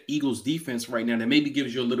part of that Eagles defense right now that maybe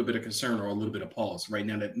gives you a little bit of concern or a little bit of pause right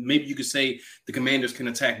now that maybe you could say the Commanders can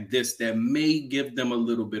attack this that may give them a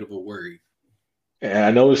little bit of a worry? And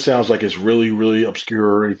I know it sounds like it's really, really obscure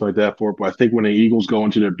or anything like that for it, but I think when the Eagles go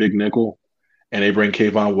into their big nickel and they bring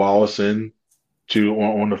Kayvon Wallace in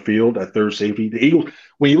on the field at third safety, the Eagles,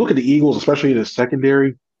 when you look at the Eagles, especially in the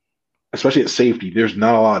secondary, especially at safety, there's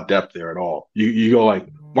not a lot of depth there at all. You go like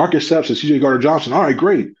Marcus Epps and CJ Gardner-Johnson. All right,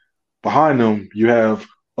 great. Behind them, you have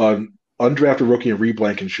an undrafted rookie in Reed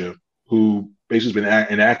Blankenship, who basically has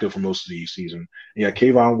been inactive for most of the season. And you got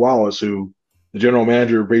Kayvon Wallace, who the general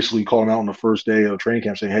manager basically called him out on the first day of training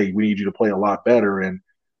camp saying, hey, we need you to play a lot better. And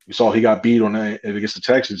you saw he got beat against the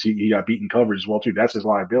Texans. He got beat in coverage as well, too. That's his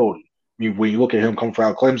liability. I mean, when you look at him coming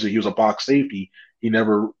from Clemson, he was a box safety. He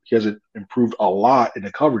hasn't improved a lot in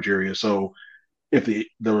the coverage area. So if the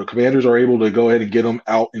Commanders are able to go ahead and get him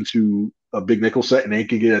out into a big nickel set and they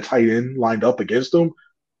can get a tight end lined up against him,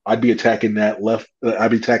 I'd be attacking that left.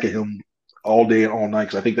 I'd be attacking him all day and all night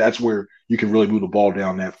because I think that's where you can really move the ball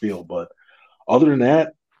down that field. But other than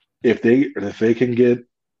that, if they can get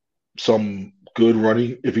some good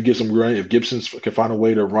running, if Gibson can find a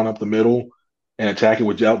way to run up the middle and attack it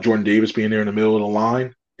without Jordan Davis being there in the middle of the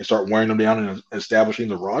line and start wearing them down and establishing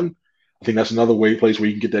the run, I think that's another place where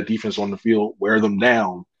you can get that defense on the field, wear them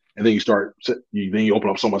down, and then you open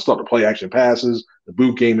up so much stuff, the play action passes, the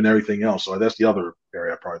boot game, and everything else. So that's the other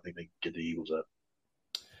area I probably think they can get the Eagles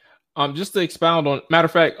at. Just to expound on, matter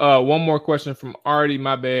of fact, one more question from Artie,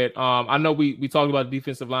 my bad. I know we talked about the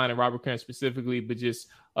defensive line and Robert Kern specifically, but just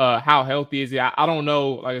how healthy is he? I don't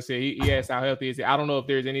know. Like I said, he asked how healthy is he. I don't know if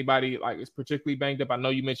there's anybody like is particularly banged up. I know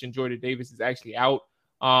you mentioned Jordan Davis is actually out.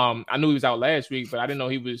 I knew he was out last week, but I didn't know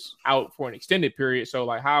he was out for an extended period. So,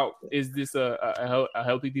 like, how is this a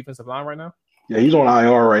healthy defensive line right now? Yeah, he's on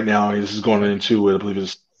IR right now. This is going into it. I believe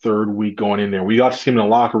it's third week going in there. We got to see him in the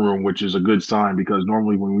locker room, which is a good sign because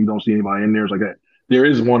normally when we don't see anybody in there, it's like that. There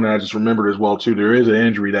is one that I just remembered as well too. There is an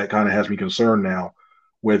injury that kind of has me concerned now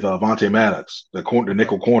with Vontae Maddox, the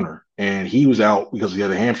nickel corner, and he was out because he had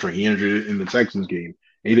a hamstring. He injured it in the Texans game.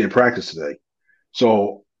 And he didn't practice today.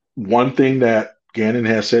 So one thing that Gannon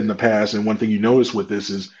has said in the past, and one thing you notice with this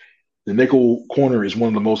is the nickel corner is one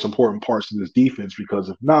of the most important parts of this defense because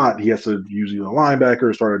if not, he has to use either a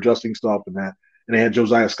linebacker, start adjusting stuff and that. And they had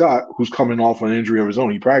Josiah Scott, who's coming off an injury of his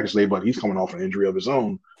own. He practiced today, but he's coming off an injury of his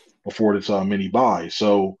own before this mini bye.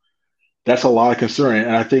 So that's a lot of concern.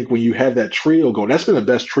 And I think when you have that trio going, that's been the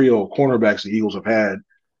best trio of cornerbacks the Eagles have had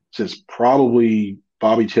since probably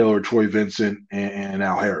Bobby Taylor, Troy Vincent, and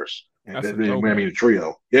Al Harris. And the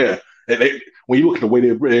trio. Yeah. When you look at the way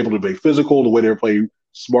they were able to be physical, the way they play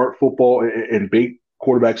smart football and bait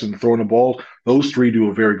quarterbacks and throwing the ball, those three do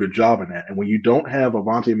a very good job in that. And when you don't have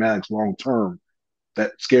Avonte Maddox long term,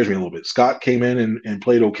 that scares me a little bit. Scott came in and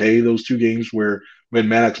played okay those 2 games where when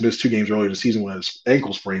Maddox missed 2 games earlier in the season with his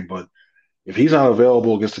ankle sprain. But if he's not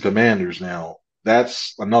available against the Commanders now,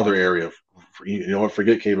 that's another area.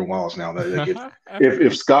 Forget Kayvon Wallace now.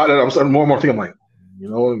 If Scott, I'm starting more and more thinking, I'm like,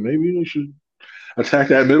 maybe they should attack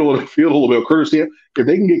that middle of the field a little bit. Curtis, if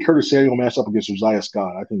they can get Curtis Samuel matched up against Uzziah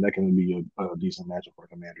Scott, I think that can be a decent matchup for the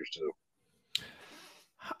Commanders too.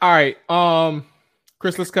 All right,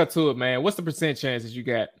 Chris, let's cut to it, man. What's the percent chances you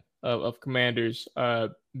got of Commanders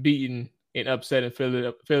beating and upsetting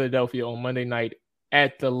Philadelphia on Monday night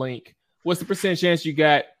at the Link? What's the percent chance you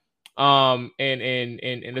got? And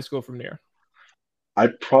let's go from there.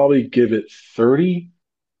 I'd probably give it 30,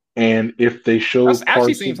 and if they show, that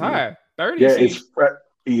actually seems high. 30.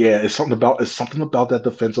 It's something about that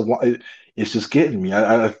defensive line. It's just getting me.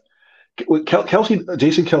 Jason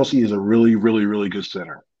Kelce is a really, really, really good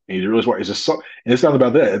center. And he's really smart. It's just and it's not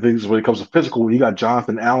about that. I think when it comes to physical, when you got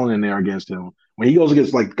Jonathan Allen in there against him, when he goes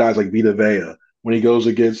against like guys like Vita Vea, when he goes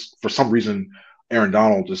against, for some reason, Aaron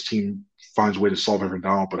Donald, this team finds a way to solve Aaron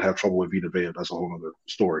Donald, but have trouble with Vita Vea. That's a whole other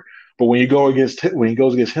story. But when he goes against him,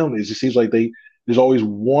 it just seems like there's always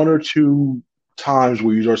 1 or 2 times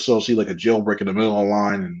where you start to see like a jailbreak in the middle of the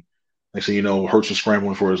line, and next thing you know, Hurts is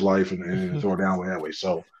scrambling for his life and throw it down that way.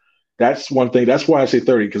 So that's one thing. That's why I say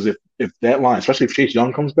 30, because if that line, especially if Chase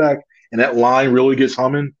Young comes back and that line really gets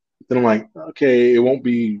humming, then I'm like, okay, it won't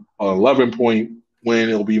be an 11-point win.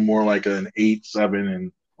 It'll be more like an 8-7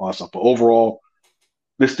 and all that stuff. But overall,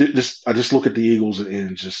 I just look at the Eagles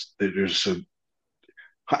and just there's a.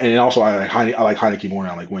 And also, I like Heineke more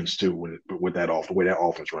than I like Wentz too with that the way that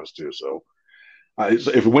offense runs too. So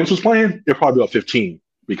if Wentz was playing, it'd probably be about 15,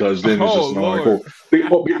 because then it's just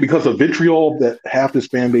because the vitriol that half this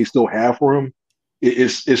fan base still have for him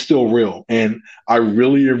is still real. And I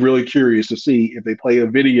really am really curious to see if they play a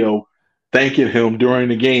video thanking him during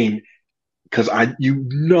the game, because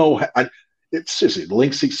it's just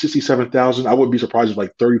Link 67,000. I wouldn't be surprised if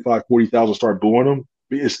like 35, 40,000 start booing him.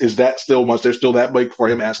 Is that still much? There's still that big for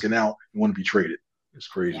him asking out and want to be traded. It's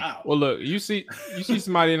crazy. Wow. Well, look, you see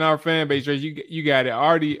somebody in our fan base, right? You got it.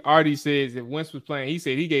 Artie says if Wentz was playing, he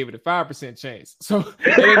said he gave it a 5% chance. So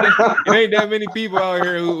it ain't that many people out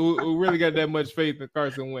here who really got that much faith in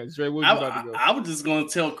Carson Wentz. Right? I was just going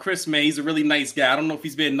to tell Chris, man, he's a really nice guy. I don't know if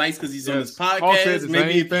he's being nice because he's on his podcast.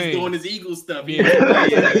 Maybe if he's doing his Eagles stuff,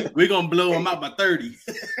 we're gonna blow him out by 30.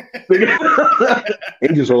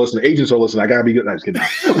 Agents are listening. I gotta be good. Nice,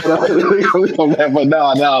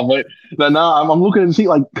 but now I'm looking and see,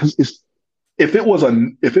 like, because if it was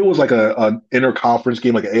like an interconference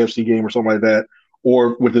game, like an AFC game or something like that,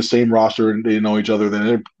 or with the same roster and they know each other, then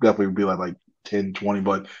it definitely would be like 10, 20.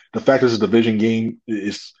 But the fact it's a division game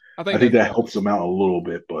I think that helps them out a little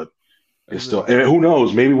bit, but it's still, and who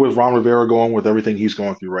knows, maybe with Ron Rivera going with everything he's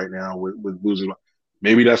going through right now with losing,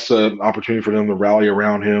 maybe that's an opportunity for them to rally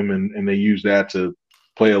around him and they use that to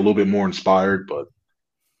play a little bit more inspired. But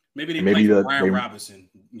maybe play Brian Robinson,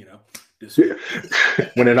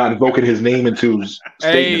 when they're not invoking his name into statements.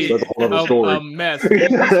 That's a whole other story. A mess.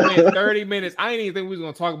 30 minutes. I didn't even think we was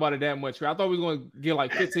going to talk about it that much. I thought we were going to get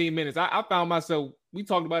like 15 minutes. I found myself, we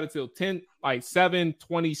talked about it till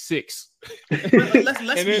 7:26.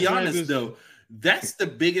 Let's be honest though. That's the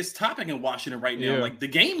biggest topic in Washington right now. Yeah. Like the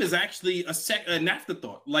game is actually an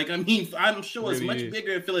afterthought. Like, I mean, I'm sure it's much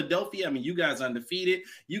bigger in Philadelphia. I mean, you guys are undefeated.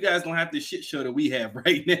 You guys don't have the shit show that we have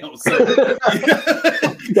right now. So,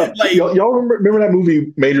 like, y'all remember that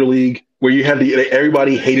movie Major League where you had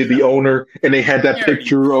everybody hated the owner and they had that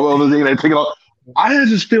picture of the thing they take it off. I had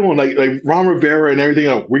this feeling like Ron Rivera and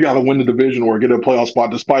everything. We got to win the division or get a playoff spot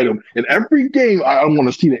despite him. In every game, I don't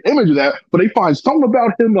want to see the image of that, but they find something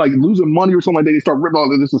about him like losing money or something like that. They start ripping off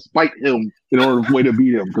this to spite him in order to way to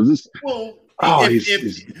beat him because this. Well,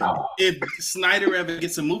 if Snyder ever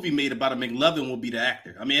gets a movie made about a McLovin, will be the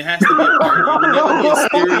actor. I mean, it has to be a parody. It will never be a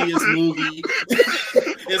serious movie.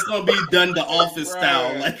 It's gonna be done the Office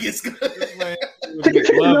style. Like it's gonna.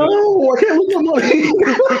 No, I can't lose my money.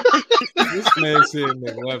 This man said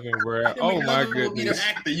McLovin, bro. Oh my goodness! Will be the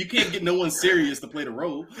actor. You can't get no one serious to play the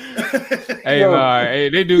role. Hey,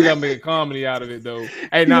 they do gotta make a comedy out of it though.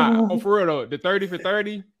 Hey, for real though, the 30 for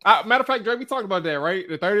 30. Matter of fact, Drake, we talked about that, right?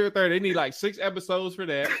 The 30 for 30. They need like 6 episodes for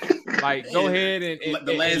that. Like, go ahead and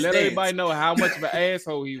let everybody know how much of an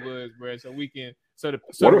asshole he was, bro. So we can, so the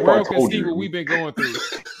world can see what we've been going through.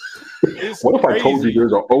 What if I told you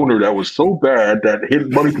there's an owner that was so bad that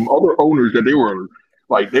hid money from other owners that they were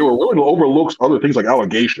willing to overlook other things like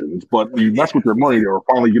allegations, but you mess with their money, they were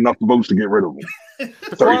finally getting enough votes to get rid of them.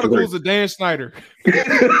 The Chronicles of Dan Snyder.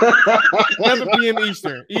 11 p.m.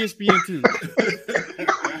 Eastern, ESPN 2.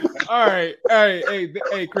 All right.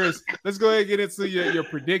 Hey, Chris, let's go ahead and get into your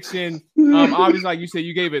prediction. Obviously, like you said,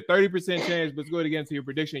 you gave it 30% chance, but let's go ahead and get into your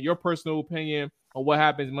prediction, your personal opinion on what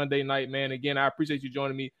happens Monday night, man. Again, I appreciate you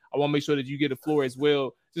joining me. I want to make sure that you get the floor as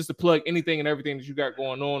well, just to plug anything and everything that you got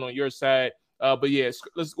going on your side. But yeah,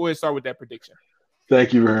 let's go ahead and start with that prediction.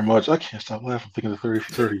 Thank you very much. I can't stop laughing thinking of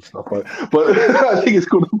 30 stuff, but I think it's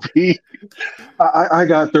going to be. I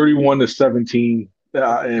got 31-17,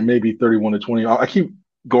 and maybe 31-20. I keep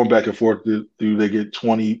going back and forth. Do they get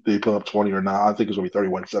 20? They put up 20 or not? I think it's going to be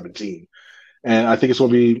 31-17, and I think it's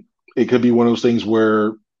going to be. It could be one of those things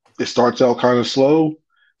where it starts out kind of slow.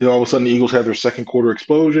 Then all of a sudden, the Eagles have their second quarter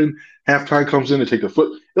explosion. Halftime comes in, they take the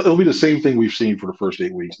foot. It'll be the same thing we've seen for the first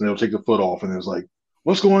 8 weeks, and they'll take the foot off, and it's like,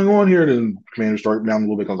 what's going on here? And then Commanders start down a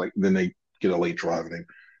little bit. Then they get a late drive and they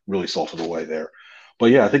really salt it away there.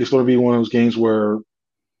 But yeah, I think it's going to be one of those games where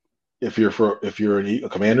if you're a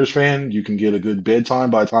Commanders fan, you can get a good bedtime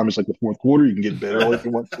by the time it's like the fourth quarter. You can get in bed early if you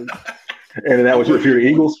want to. And that was if you're an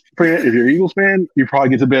Eagles fan, you probably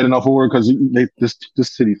get to bed enough over because this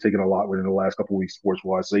city's taken a lot within the last couple of weeks sports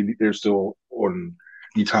wise. So they're still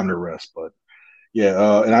need time to rest, but.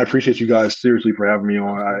 Yeah, and I appreciate you guys seriously for having me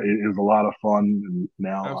on. It was a lot of fun. And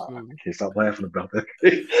now I can't stop laughing about that.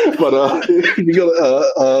 But you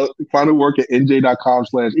go find work at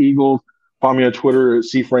nj.com/Eagles. Find me on Twitter at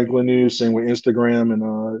CFranklinNews, same with Instagram.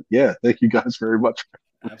 And yeah, thank you guys very much.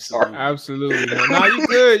 Absolutely, man. No,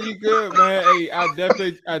 you good, man. Hey, I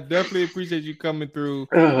definitely appreciate you coming through.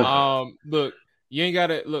 Look. You ain't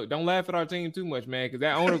gotta look. Don't laugh at our team too much, man, because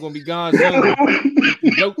that owner gonna be gone soon.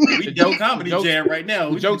 The joke comedy jam right now.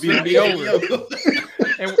 The joke's gonna be over.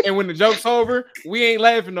 and when the joke's over, we ain't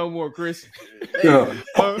laughing no more, Chris. Yeah.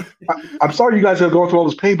 I'm sorry you guys have gone through all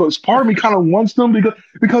this pain, but part of me kind of wants them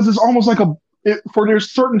because it's almost like for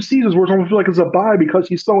there's certain seasons where it's almost feel like it's a bye because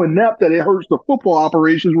he's so inept that it hurts the football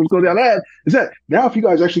operations. What's going down that is that now if you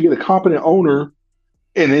guys actually get a competent owner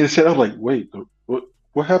and then set up like wait.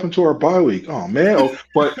 What happened to our bye week? Oh, man.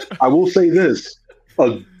 But I will say this.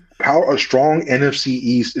 A strong NFC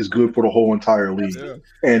East is good for the whole entire league. Yeah.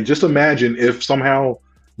 And just imagine if somehow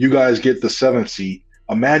you guys get the 7th seed.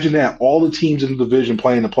 Imagine that. All the teams in the division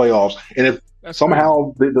playing the playoffs. And if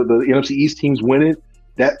somehow the NFC East teams win it,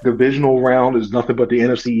 that divisional round is nothing but the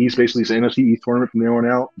NFC East. Basically, it's an NFC East tournament from there on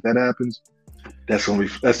out. If that happens, that's so much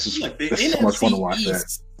fun to watch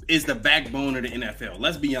that. Is the backbone of the NFL.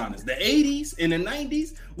 Let's be honest. The 80s and the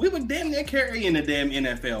 90s, we were damn near carrying the damn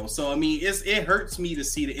NFL. So, I mean, it hurts me to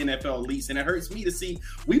see the NFL least, and it hurts me to see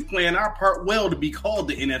we playing our part well to be called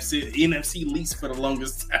the NFC least for the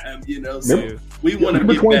longest time, you know? So, we want to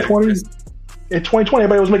get better. In 2020,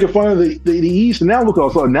 everybody was making fun of the East, and now look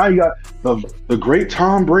also now you got the great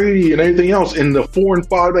Tom Brady and everything else in the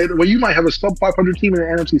 4-5. Well, you might have a sub 500 team in the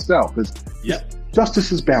NFC South. Yep.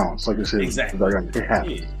 Justice is balanced, like I said. Exactly. It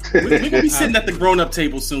happens. Yeah. We're gonna be sitting at the grown-up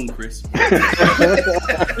table soon, Chris.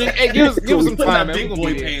 Hey, give us some time, man. We're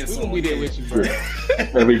gonna be there with you, bro.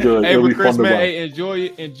 That'd be good. Hey, but Chris, man, hey,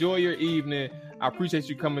 enjoy your evening. I appreciate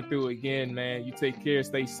you coming through again, man. You take care,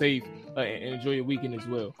 stay safe, and enjoy your weekend as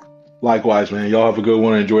well. Likewise, man. Y'all have a good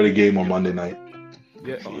one. Enjoy the game on Monday night.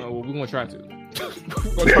 Yeah, well, we're gonna try to.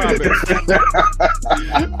 We're gonna try our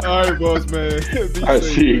best. All right, boss, man. All right,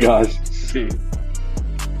 see you guys. See you.